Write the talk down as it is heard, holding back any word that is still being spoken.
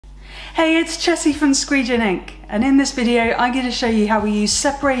Hey, it's Jessie from Squeegee Inc. And in this video I'm going to show you how we use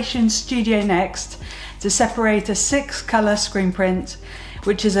Separation Studio NXT to separate a 6-colour screen print,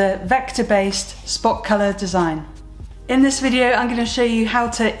 which is a vector-based spot colour design. In this video I'm going to show you how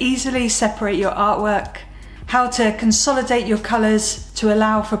to easily separate your artwork, how to consolidate your colours to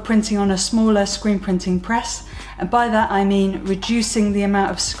allow for printing on a smaller screen printing press, and by that I mean reducing the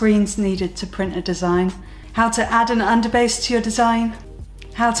amount of screens needed to print a design, how to add an underbase to your design,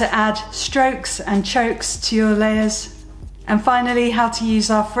 how to add strokes and chokes to your layers, and finally how to use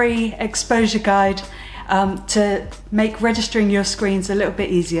our free exposure guide to make registering your screens a little bit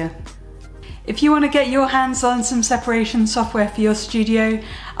easier. If you want to get your hands on some separation software for your studio,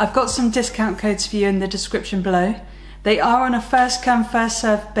 I've got some discount codes for you in the description below. They are on a first come first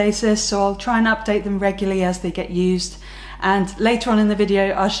served basis, so I'll try and update them regularly as they get used. And later on in the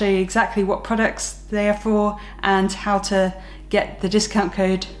video I'll show you exactly what products they are for and how to get the discount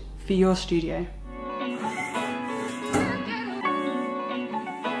code for your studio.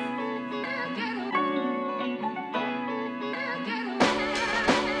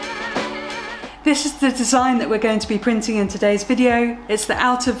 This is the design that we're going to be printing in today's video. It's the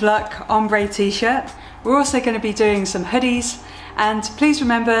Out of Luck ombre t-shirt. We're also going to be doing some hoodies, and please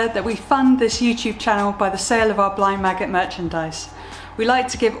remember that we fund this YouTube channel by the sale of our Blind Maggot merchandise. We like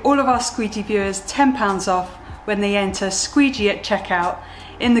to give all of our Squeegee viewers £10 off when they enter Squeegee at checkout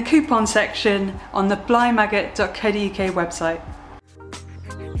in the coupon section on the blindmaggot.co.uk website.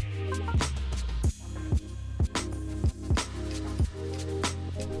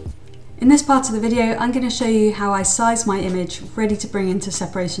 In this part of the video I'm going to show you how I size my image ready to bring into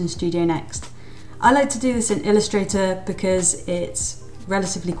Separation Studio NXT. I like to do this in Illustrator because it's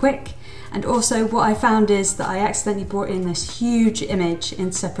relatively quick, and also what I found is that I accidentally brought in this huge image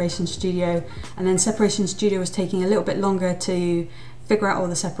in Separation Studio, and then Separation Studio was taking a little bit longer to figure out all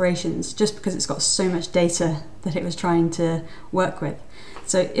the separations just because it's got so much data that it was trying to work with.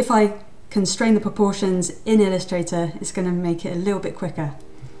 So if I constrain the proportions in Illustrator, it's going to make it a little bit quicker.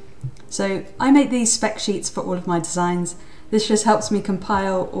 So I make these spec sheets for all of my designs. This just helps me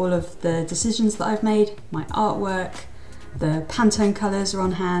compile all of the decisions that I've made, my artwork, the Pantone colours are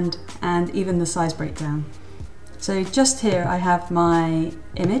on hand, and even the size breakdown. So just here I have my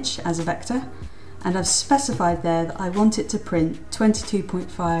image as a vector, and I've specified there that I want it to print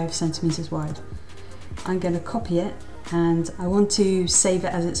 22.5 centimeters wide. I'm going to copy it, and I want to save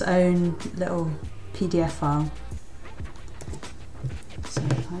it as its own little PDF file. So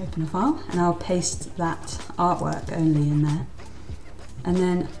I open a file and I'll paste that artwork only in there. And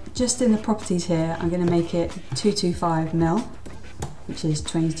then just in the properties here, I'm going to make it 225mm, which is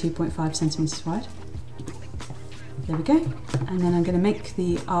 22.5 centimeters wide. There we go. And then I'm going to make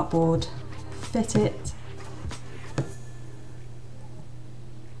the artboard fit it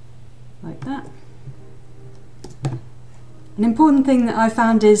like that. An important thing that I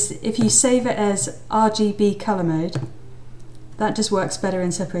found is if you save it as RGB color mode, that just works better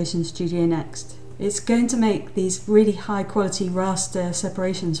in Separation Studio NXT. It's going to make these really high quality raster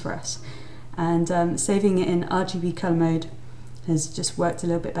separations for us, and saving it in RGB color mode has just worked a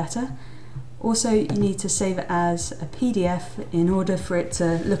little bit better. Also, you need to save it as a PDF in order for it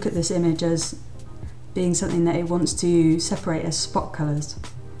to look at this image as being something that it wants to separate as spot colors.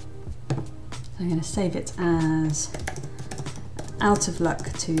 So I'm going to save it as Out of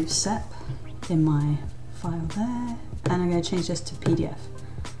Luck to Sep in my file there. And I'm going to change this to PDF.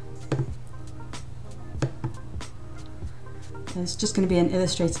 It's just going to be an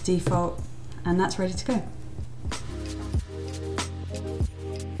Illustrator default, and that's ready to go.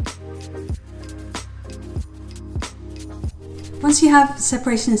 Once you have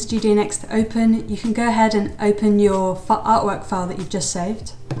Separation Studio NXT open, you can go ahead and open your artwork file that you've just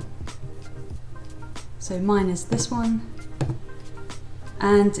saved. So mine is this one,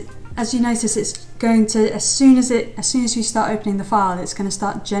 and as you notice, it's going to, as soon as you start opening the file, it's going to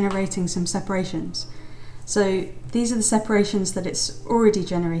start generating some separations. So these are the separations that it's already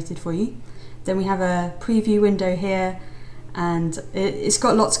generated for you. Then we have a preview window here, and it's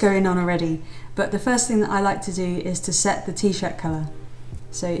got lots going on already. But the first thing that I like to do is to set the t-shirt color.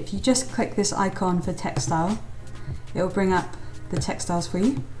 So if you just click this icon for textile, it will bring up the textiles for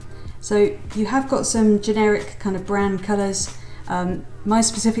you. So you have got some generic kind of brand colors. My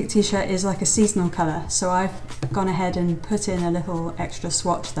specific t-shirt is like a seasonal colour, so I've gone ahead and put in a little extra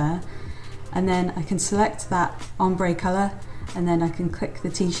swatch there, and then I can select that ombre colour, and then I can click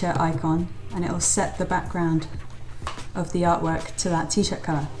the t-shirt icon and it will set the background of the artwork to that t-shirt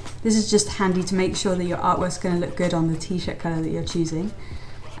colour. This is just handy to make sure that your artwork's going to look good on the t-shirt colour that you're choosing,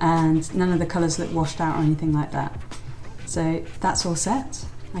 and none of the colours look washed out or anything like that. So that's all set.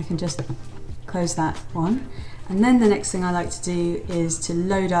 I can just close that one. And then the next thing I like to do is to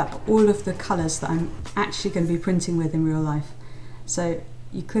load up all of the colours that I'm actually going to be printing with in real life. So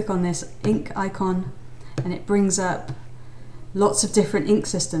you click on this ink icon and it brings up lots of different ink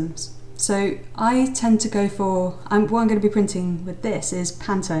systems. So I tend to go for, what I'm going to be printing with this is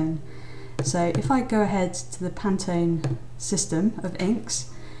Pantone. So if I go ahead to the Pantone system of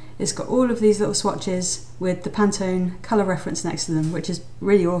inks, it's got all of these little swatches with the Pantone colour reference next to them, which is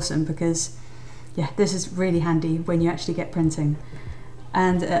really awesome because yeah, this is really handy when you actually get printing.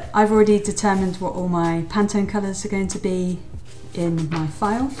 And I've already determined what all my Pantone colours are going to be in my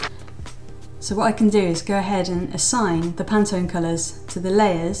file. So what I can do is go ahead and assign the Pantone colours to the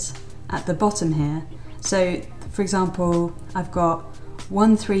layers at the bottom here. So for example, I've got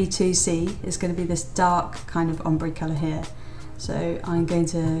 132C is going to be this dark kind of ombre colour here. So I'm going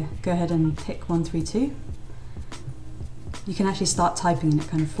to go ahead and pick 132. You can actually start typing and it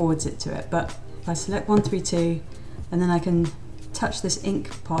kind of forwards it to it, but if I select 132 and then I can touch this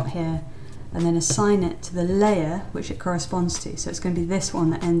ink pot here and then assign it to the layer which it corresponds to. So it's going to be this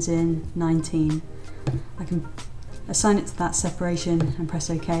one that ends in 19. I can assign it to that separation and press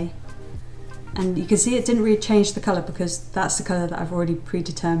OK. And you can see it didn't really change the colour because that's the colour that I've already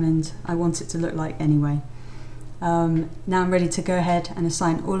predetermined I want it to look like anyway. Now I'm ready to go ahead and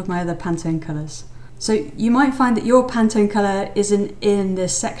assign all of my other Pantone colours. So you might find that your Pantone colour isn't in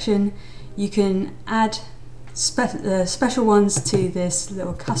this section. You can add special ones to this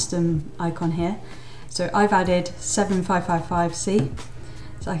little custom icon here. So I've added 7555C,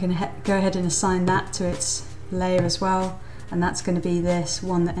 so I can go ahead and assign that to its layer as well, and that's going to be this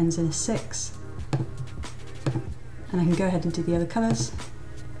one that ends in a 6. And I can go ahead and do the other colours.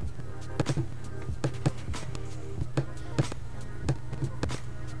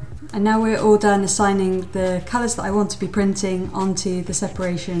 And now we're all done assigning the colours that I want to be printing onto the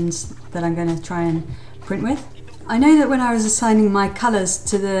separations that I'm going to try and print with. I know that when I was assigning my colours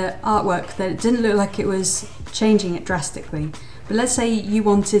to the artwork that it didn't look like it was changing it drastically. But let's say you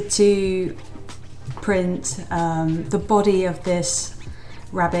wanted to print the body of this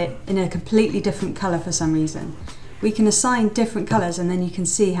rabbit in a completely different colour for some reason. We can assign different colours and then you can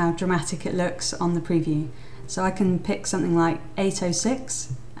see how dramatic it looks on the preview. So I can pick something like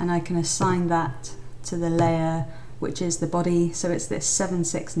 806 and I can assign that to the layer which is the body, so it's this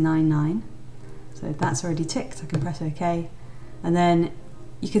 7699. So that's already ticked, I can press OK. And then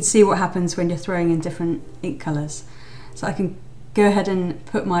you can see what happens when you're throwing in different ink colours. So I can go ahead and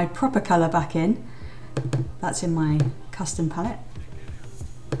put my proper colour back in. That's in my custom palette.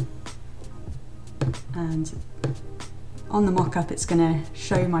 And on the mock-up it's going to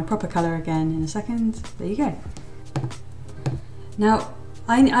show my proper colour again in a second. There you go. Now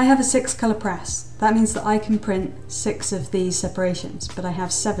I have a 6 colour press. That means that I can print 6 of these separations, but I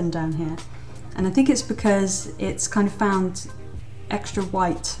have 7 down here. And I think it's because it's kind of found extra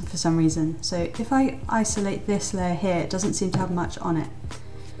white for some reason. So if I isolate this layer here, it doesn't seem to have much on it.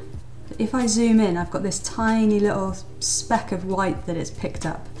 If I zoom in, I've got this tiny little speck of white that it's picked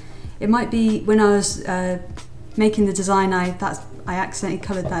up. It might be when I was making the design, I accidentally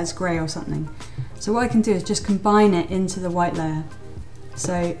coloured that as grey or something. So what I can do is just combine it into the white layer.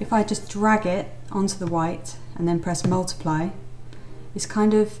 So if I just drag it onto the white and then press multiply, it's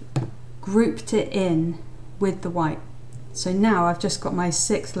kind of grouped it in with the white. So now I've just got my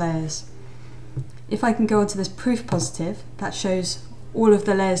 6 layers. If I can go onto this proof positive, that shows all of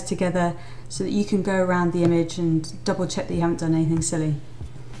the layers together so that you can go around the image and double check that you haven't done anything silly.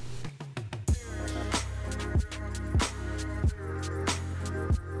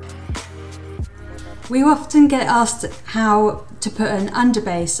 We often get asked how to put an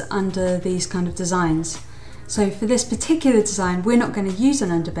underbase under these kind of designs. So for this particular design, we're not going to use an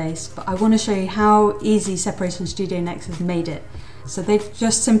underbase, but I want to show you how easy Separation Studio NXT has made it. So they've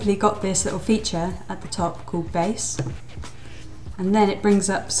just simply got this little feature at the top called base, and then it brings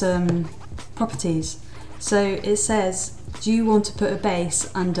up some properties. So it says, do you want to put a base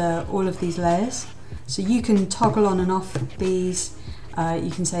under all of these layers? So you can toggle on and off these,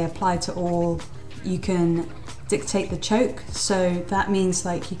 you can say apply to all, you can dictate the choke, so that means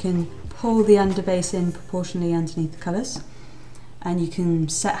like you can pull the underbase in proportionally underneath the colours, and you can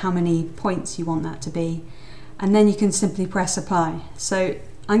set how many points you want that to be, and then you can simply press apply. So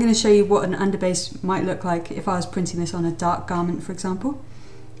I'm going to show you what an underbase might look like if I was printing this on a dark garment, for example.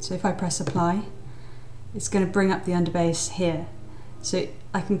 So if I press apply, it's going to bring up the underbase here. So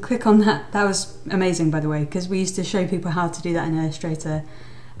I can click on that. That was amazing, by the way, because we used to show people how to do that in Illustrator,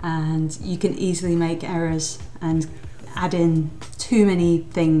 and you can easily make errors and add in too many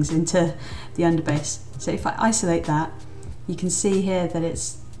things into the underbase. So if I isolate that, you can see here that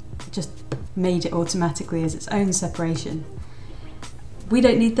it's It just made it automatically as its own separation. We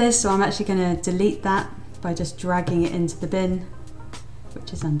don't need this, so I'm actually going to delete that by just dragging it into the bin,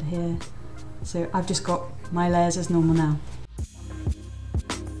 which is under here. So I've just got my layers as normal now.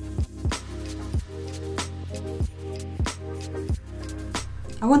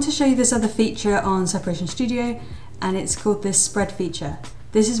 I want to show you this other feature on Separation Studio, and it's called this spread feature.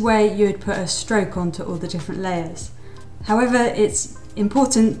 This is where you would put a stroke onto all the different layers. However, it's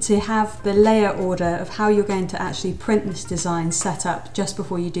important to have the layer order of how you're going to actually print this design set up just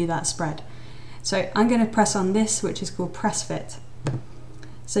before you do that spread. So I'm going to press on this, which is called Press Fit.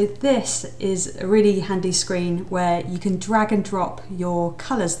 So this is a really handy screen where you can drag and drop your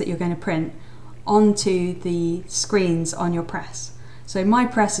colours that you're going to print onto the screens on your press. So my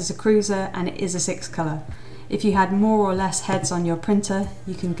press is a cruiser and it is a 6 colour. If you had more or less heads on your printer,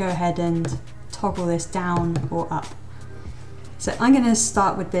 you can go ahead and toggle this down or up. So I'm going to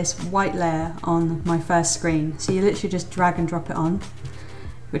start with this white layer on my first screen. So you literally just drag and drop it on,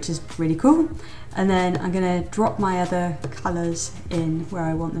 which is really cool. And then I'm going to drop my other colours in where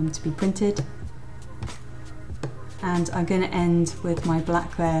I want them to be printed. And I'm going to end with my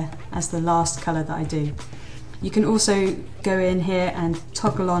black layer as the last colour that I do. You can also go in here and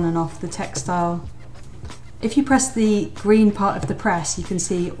toggle on and off the textile. If you press the green part of the press, you can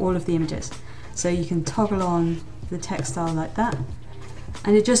see all of the images. So you can toggle on the textile like that.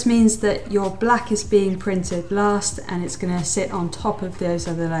 And it just means that your black is being printed last and it's going to sit on top of those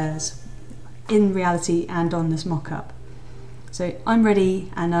other layers in reality and on this mock-up. So I'm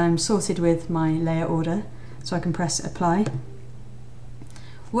ready and I'm sorted with my layer order, so I can press apply.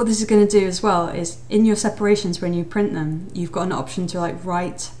 What this is going to do as well is in your separations when you print them, you've got an option to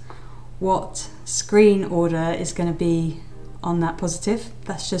write what screen order is going to be on that positive.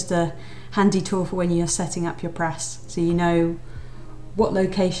 That's just a handy tool for when you're setting up your press, so you know what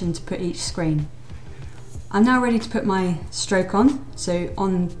location to put each screen. I'm now ready to put my stroke on. So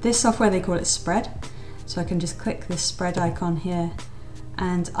on this software they call it spread. So I can just click this spread icon here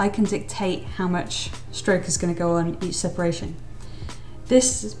and I can dictate how much stroke is going to go on each separation.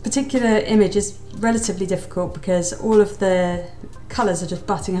 This particular image is relatively difficult because all of the colours are just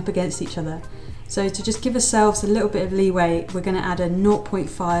butting up against each other. So to just give ourselves a little bit of leeway, we're going to add a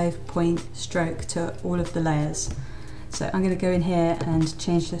 0.5 point stroke to all of the layers. So I'm going to go in here and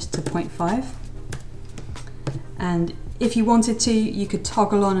change this to 0.5. And if you wanted to, you could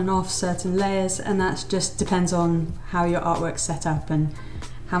toggle on and off certain layers, and that just depends on how your artwork's set up and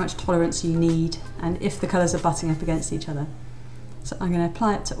how much tolerance you need and if the colours are butting up against each other. So I'm going to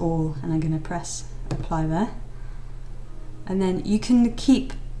apply it to all and I'm going to press apply there. And then you can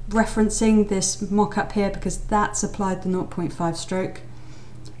keep referencing this mock-up here because that's applied the 0.5 stroke.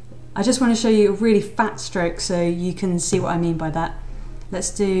 I just want to show you a really fat stroke so you can see what I mean by that. Let's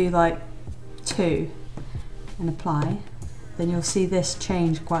do like 2 and apply. Then you'll see this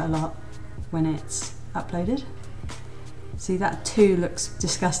change quite a lot when it's uploaded. See, that 2 looks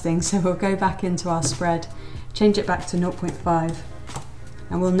disgusting, so we'll go back into our spread, change it back to 0.5,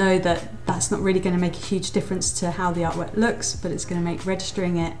 and we'll know that that's not really going to make a huge difference to how the artwork looks, but it's going to make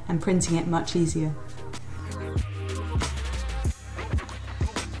registering it and printing it much easier.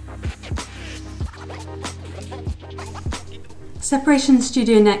 Separation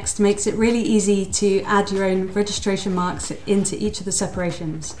Studio NXT makes it really easy to add your own registration marks into each of the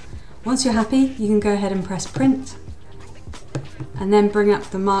separations. Once you're happy, you can go ahead and press print, and then bring up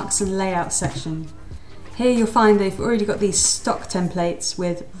the marks and layout section. Here you'll find they've already got these stock templates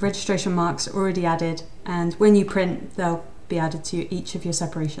with registration marks already added, and when you print they'll be added to each of your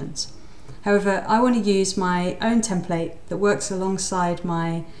separations. However, I want to use my own template that works alongside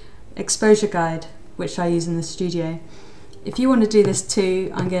my exposure guide, which I use in the studio. If you want to do this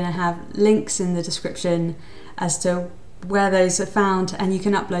too, I'm going to have links in the description as to where those are found, and you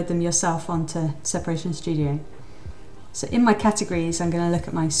can upload them yourself onto Separation Studio. So in my categories, I'm going to look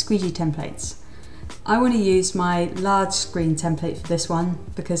at my Squeegee templates. I want to use my large screen template for this one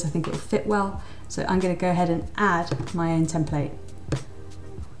because I think it will fit well. So I'm going to go ahead and add my own template.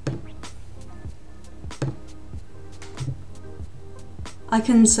 I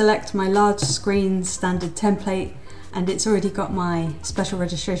can select my large screen standard template, and it's already got my special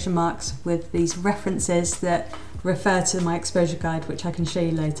registration marks with these references that refer to my exposure guide, which I can show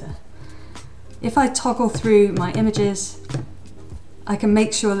you later. If I toggle through my images, I can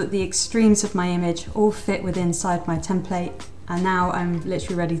make sure that the extremes of my image all fit within inside my template, and now I'm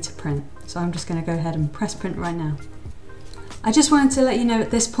literally ready to print. So I'm just going to go ahead and press print right now. I just wanted to let you know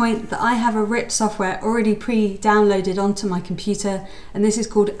at this point that I have a RIP software already pre-downloaded onto my computer, and this is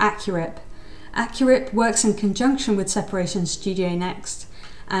called AccuRIP. AccuRIP works in conjunction with Separation Studio NXT,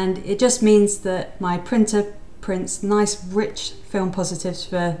 and it just means that my printer prints nice rich film positives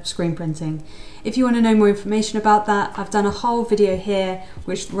for screen printing. If you want to know more information about that, I've done a whole video here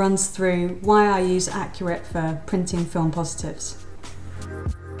which runs through why I use AccuRIP for printing film positives.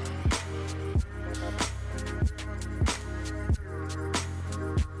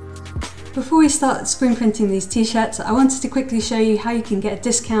 Before we start screen printing these t-shirts, I wanted to quickly show you how you can get a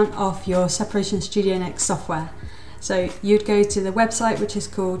discount off your Separation Studio NXT software. So you'd go to the website, which is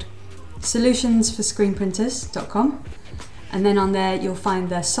called solutionsforscreenprinters.com, and then on there you'll find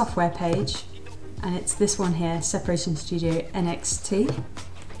their software page, and it's this one here, Separation Studio NXT.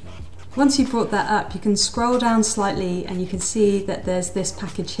 Once you've brought that up, you can scroll down slightly and you can see that there's this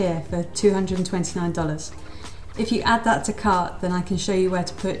package here for $229. If you add that to cart, then I can show you where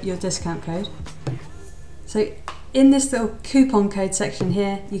to put your discount code. So in this little coupon code section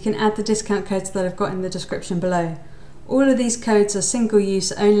here, you can add the discount codes that I've got in the description below. All of these codes are single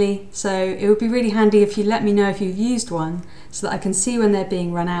use only, so it would be really handy if you let me know if you've used one so that I can see when they're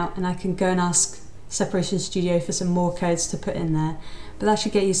being run out and I can go and ask Separation Studio for some more codes to put in there. But that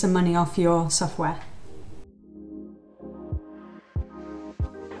should get you some money off your software.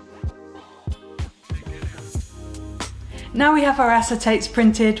 Now we have our acetates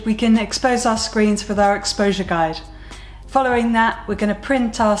printed, we can expose our screens with our exposure guide. Following that, we're going to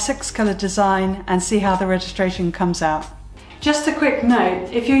print our 6-colour design and see how the registration comes out. Just a quick note,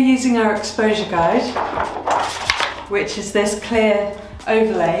 if you're using our exposure guide, which is this clear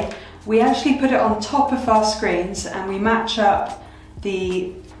overlay, we actually put it on top of our screens and we match up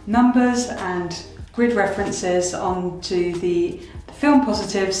the numbers and grid references onto the film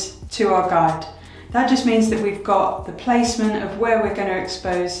positives to our guide. That just means that we've got the placement of where we're going to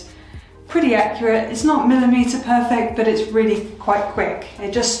expose pretty accurate. It's not millimeter perfect, but it's really quite quick.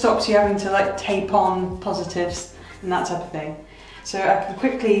 It just stops you having to like tape on positives and that type of thing. So I can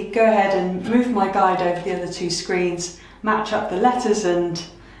quickly go ahead and move my guide over the other two screens, match up the letters and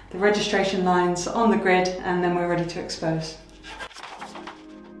the registration lines on the grid, and then we're ready to expose.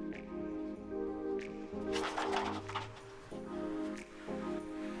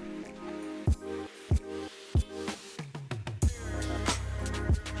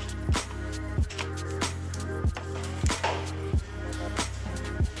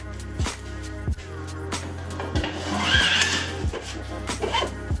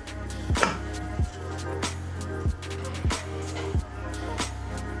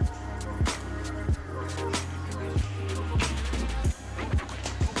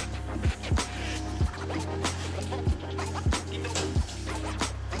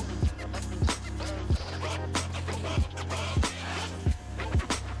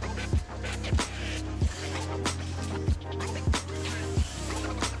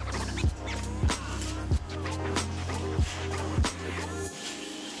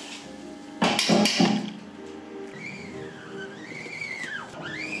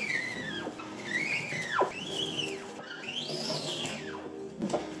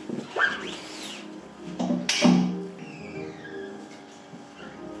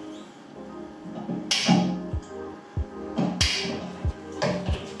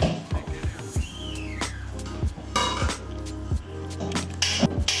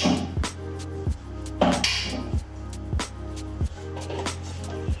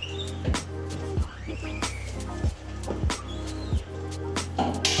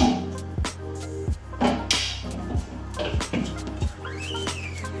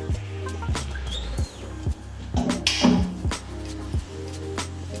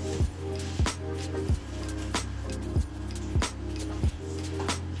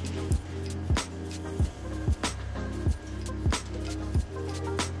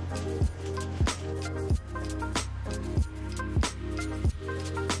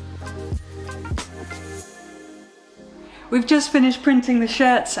 We've just finished printing the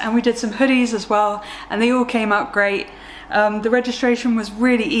shirts and we did some hoodies as well, and they all came out great. The registration was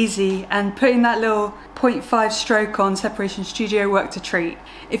really easy, and putting that little 0.5 stroke on Separation Studio worked a treat.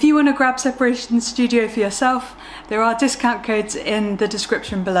 If you want to grab Separation Studio for yourself, there are discount codes in the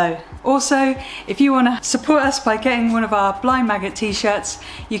description below. Also, if you want to support us by getting one of our Blind Maggot t-shirts,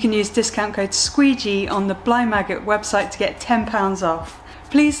 you can use discount code Squeegee on the Blind Maggot website to get £10 off.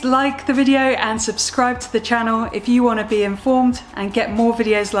 Please like the video and subscribe to the channel if you want to be informed and get more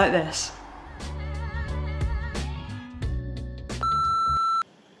videos like this.